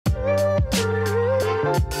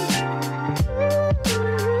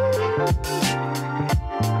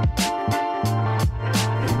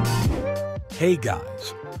Hey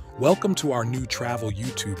guys, welcome to our new travel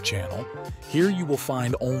YouTube channel. Here you will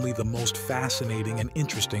find only the most fascinating and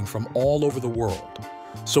interesting from all over the world.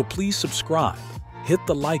 So please subscribe, hit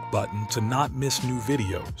the like button to not miss new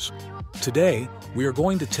videos. Today, we are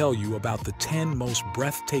going to tell you about the 10 most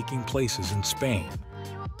breathtaking places in Spain.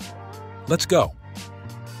 Let's go!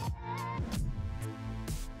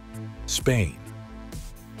 Spain.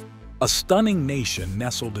 A stunning nation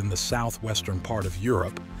nestled in the southwestern part of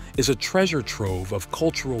Europe, is a treasure trove of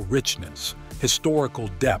cultural richness, historical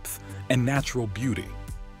depth, and natural beauty.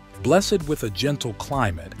 Blessed with a gentle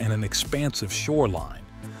climate and an expansive shoreline,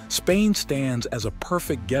 Spain stands as a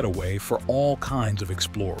perfect getaway for all kinds of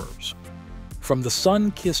explorers. From the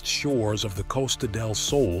sun-kissed shores of the Costa del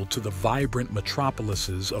Sol to the vibrant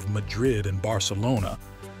metropolises of Madrid and Barcelona,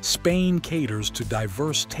 Spain caters to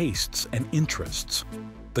diverse tastes and interests.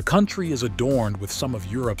 The country is adorned with some of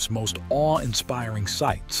Europe's most awe-inspiring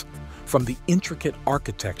sights, from the intricate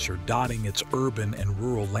architecture dotting its urban and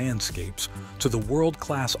rural landscapes to the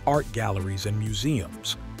world-class art galleries and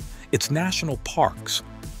museums. Its national parks,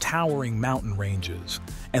 towering mountain ranges,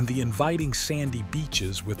 and the inviting sandy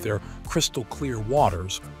beaches with their crystal-clear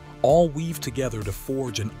waters all weave together to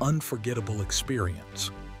forge an unforgettable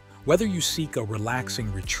experience. Whether you seek a relaxing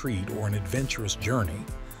retreat or an adventurous journey,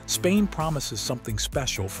 Spain promises something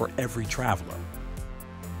special for every traveler.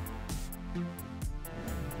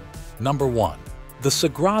 Number 1. The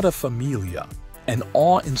Sagrada Familia, an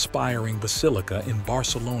awe-inspiring basilica in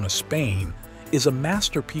Barcelona, Spain, is a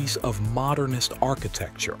masterpiece of modernist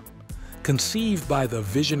architecture. Conceived by the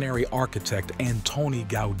visionary architect Antoni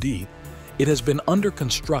Gaudí, it has been under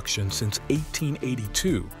construction since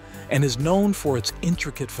 1882 and is known for its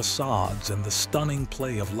intricate facades and the stunning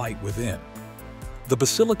play of light within. The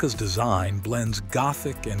basilica's design blends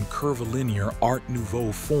Gothic and curvilinear Art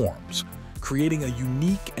Nouveau forms, creating a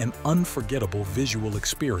unique and unforgettable visual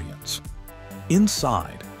experience.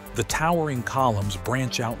 Inside, the towering columns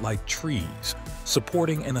branch out like trees,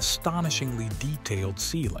 supporting an astonishingly detailed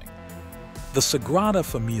ceiling. The Sagrada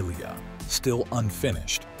Familia, still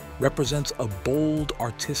unfinished, represents a bold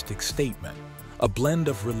artistic statement, a blend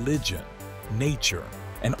of religion, nature,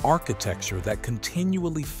 and architecture that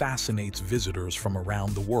continually fascinates visitors from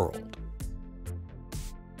around the world.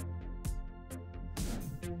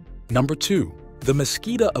 Number 2. The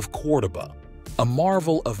Mezquita of Córdoba, a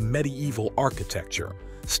marvel of medieval architecture,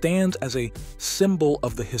 stands as a symbol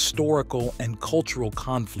of the historical and cultural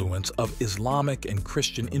confluence of Islamic and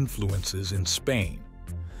Christian influences in Spain.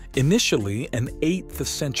 Initially an 8th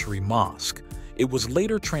century mosque, it was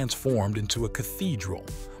later transformed into a cathedral,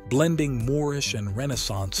 blending Moorish and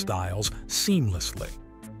Renaissance styles seamlessly.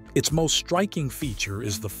 Its most striking feature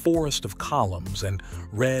is the forest of columns and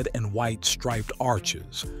red and white striped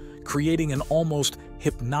arches, creating an almost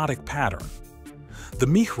hypnotic pattern. The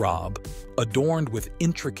mihrab, adorned with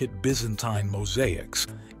intricate Byzantine mosaics,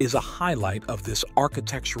 is a highlight of this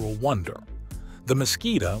architectural wonder. The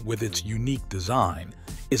mezquita, with its unique design,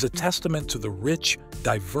 is a testament to the rich,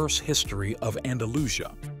 diverse history of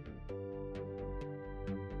Andalusia.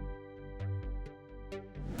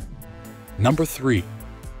 Number 3.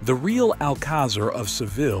 The Real Alcázar of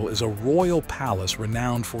Seville is a royal palace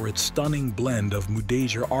renowned for its stunning blend of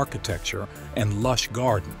Mudéjar architecture and lush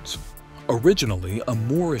gardens. Originally a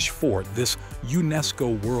Moorish fort, this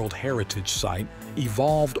UNESCO World Heritage Site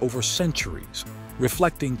evolved over centuries,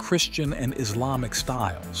 reflecting Christian and Islamic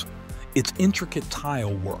styles. Its intricate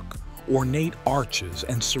tile work, ornate arches,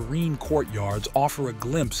 and serene courtyards offer a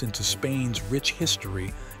glimpse into Spain's rich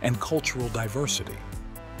history and cultural diversity.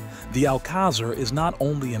 The Alcázar is not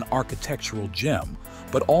only an architectural gem,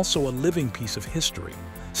 but also a living piece of history,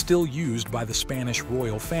 still used by the Spanish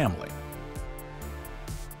royal family.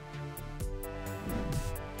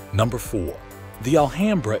 Number 4. The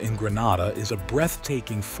Alhambra in Granada is a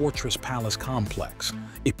breathtaking fortress-palace complex,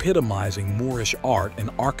 epitomizing Moorish art and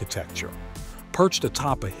architecture. Perched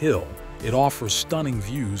atop a hill, it offers stunning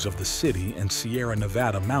views of the city and Sierra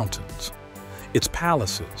Nevada mountains. Its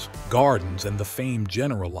palaces, gardens, and the famed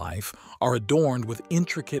general life are adorned with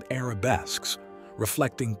intricate arabesques,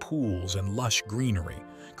 reflecting pools and lush greenery,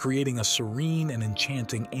 creating a serene and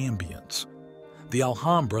enchanting ambience. The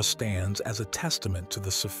Alhambra stands as a testament to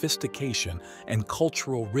the sophistication and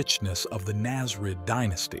cultural richness of the Nasrid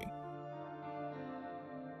dynasty.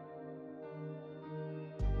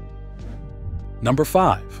 Number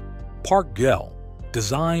 5. Park Güell,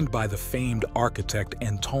 designed by the famed architect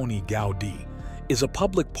Antoni Gaudí, is a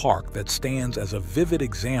public park that stands as a vivid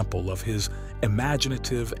example of his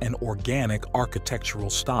imaginative and organic architectural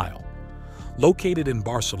style. Located in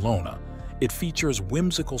Barcelona, it features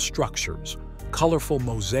whimsical structures, colorful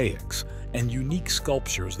mosaics, and unique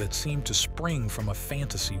sculptures that seem to spring from a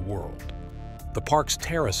fantasy world. The park's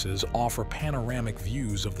terraces offer panoramic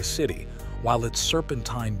views of the city, while its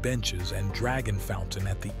serpentine benches and dragon fountain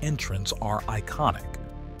at the entrance are iconic.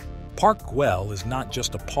 Park Güell is not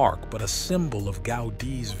just a park, but a symbol of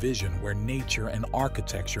Gaudi's vision where nature and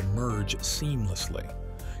architecture merge seamlessly,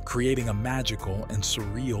 creating a magical and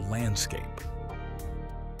surreal landscape.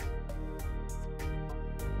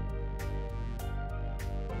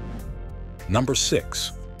 Number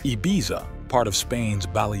 6. Ibiza, part of Spain's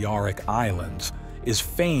Balearic Islands, is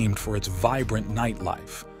famed for its vibrant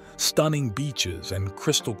nightlife, stunning beaches, and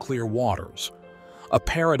crystal-clear waters. A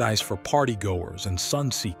paradise for partygoers and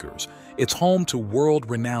sun-seekers, it's home to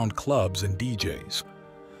world-renowned clubs and DJs.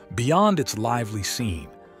 Beyond its lively scene,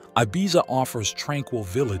 Ibiza offers tranquil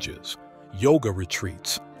villages, yoga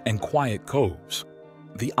retreats, and quiet coves.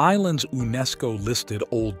 The island's UNESCO-listed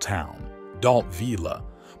Old Town, Dalt Vila,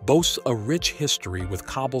 boasts a rich history with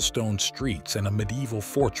cobblestone streets and a medieval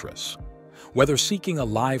fortress. Whether seeking a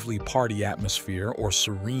lively party atmosphere or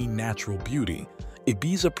serene natural beauty,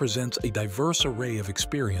 Ibiza presents a diverse array of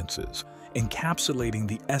experiences, encapsulating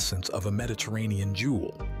the essence of a Mediterranean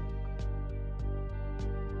jewel.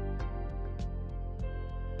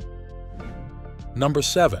 Number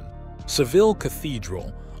 7. Seville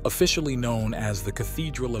Cathedral, officially known as the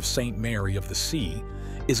Cathedral of St. Mary of the Sea,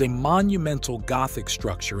 is a monumental Gothic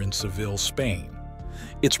structure in Seville, Spain.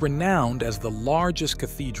 It's renowned as the largest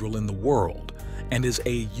cathedral in the world and is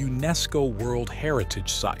a UNESCO World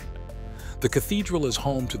Heritage Site. The cathedral is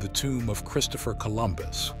home to the tomb of Christopher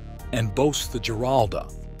Columbus and boasts the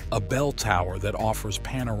Giralda, a bell tower that offers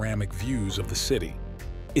panoramic views of the city.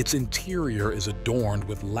 Its interior is adorned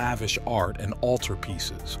with lavish art and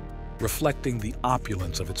altarpieces, reflecting the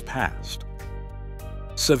opulence of its past.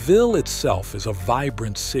 Seville itself is a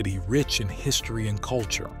vibrant city rich in history and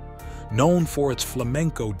culture, known for its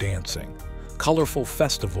flamenco dancing, colorful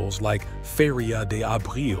festivals like Feria de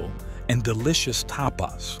Abril, and delicious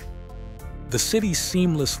tapas. The city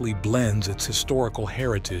seamlessly blends its historical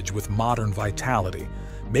heritage with modern vitality,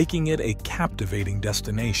 making it a captivating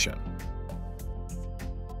destination.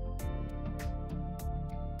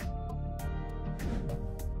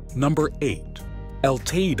 Number 8. El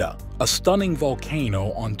Teide, a stunning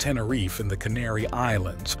volcano on Tenerife in the Canary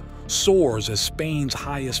Islands, soars as Spain's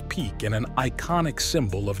highest peak and an iconic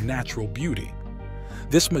symbol of natural beauty.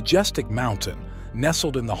 This majestic mountain,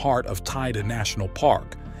 nestled in the heart of Teide National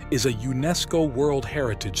Park, is a UNESCO World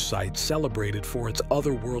Heritage Site celebrated for its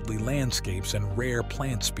otherworldly landscapes and rare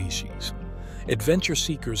plant species. Adventure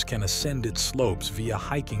seekers can ascend its slopes via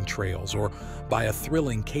hiking trails or by a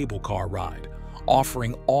thrilling cable car ride,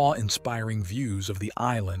 offering awe-inspiring views of the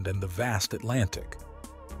island and the vast Atlantic.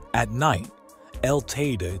 At night, El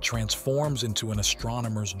Teide transforms into an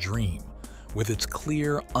astronomer's dream, with its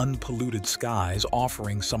clear, unpolluted skies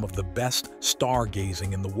offering some of the best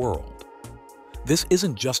stargazing in the world. This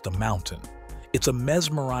isn't just a mountain, it's a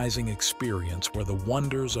mesmerizing experience where the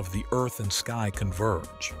wonders of the earth and sky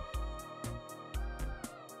converge.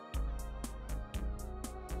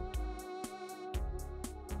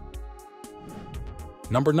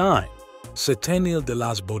 Number 9. Setenil de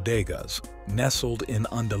las Bodegas, nestled in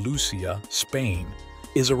Andalusia, Spain,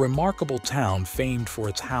 is a remarkable town famed for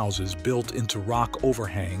its houses built into rock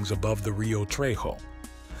overhangs above the Rio Trejo.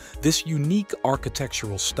 This unique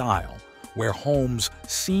architectural style, where homes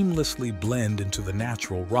seamlessly blend into the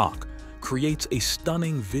natural rock, creates a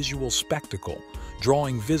stunning visual spectacle,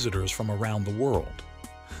 drawing visitors from around the world.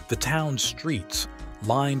 The town's streets,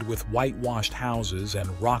 lined with whitewashed houses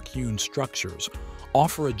and rock-hewn structures,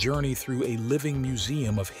 offer a journey through a living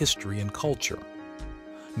museum of history and culture.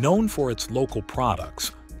 Known for its local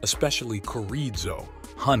products, especially chorizo,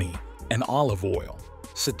 honey, and olive oil,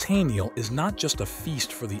 Setenil is not just a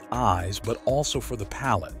feast for the eyes but also for the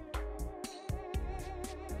palate.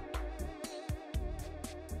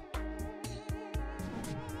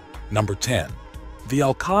 Number 10. The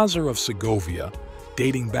Alcázar of Segovia,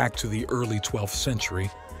 dating back to the early 12th century,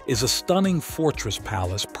 is a stunning fortress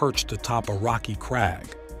palace perched atop a rocky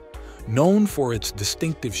crag. Known for its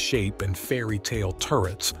distinctive shape and fairy tale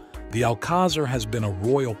turrets, the Alcázar has been a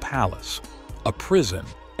royal palace, a prison,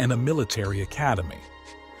 and a military academy.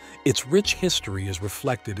 Its rich history is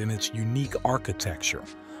reflected in its unique architecture,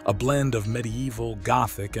 a blend of medieval,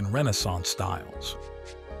 Gothic, and Renaissance styles.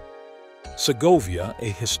 Segovia, a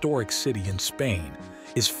historic city in Spain,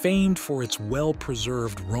 is famed for its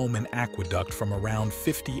well-preserved Roman aqueduct from around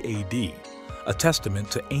 50 AD, a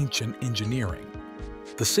testament to ancient engineering.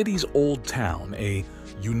 The city's Old Town, a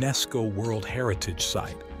UNESCO World Heritage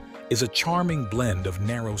Site, is a charming blend of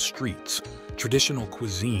narrow streets, traditional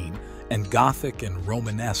cuisine, and Gothic and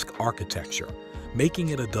Romanesque architecture, making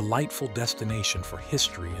it a delightful destination for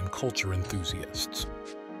history and culture enthusiasts.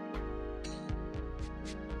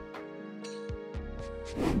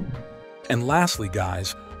 And lastly,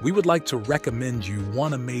 guys, we would like to recommend you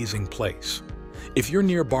one amazing place. If you're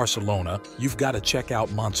near Barcelona, you've got to check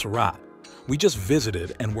out Montserrat. We just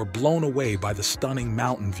visited and were blown away by the stunning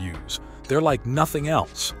mountain views. They're like nothing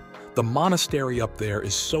else. The monastery up there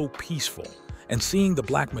is so peaceful, and seeing the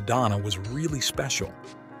Black Madonna was really special.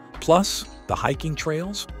 Plus, the hiking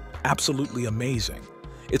trails? Absolutely amazing.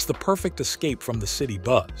 It's the perfect escape from the city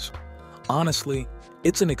buzz. Honestly,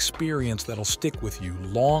 it's an experience that'll stick with you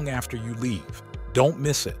long after you leave. Don't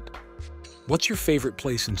miss it. What's your favorite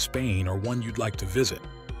place in Spain or one you'd like to visit?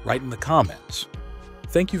 Write in the comments.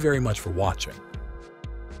 Thank you very much for watching.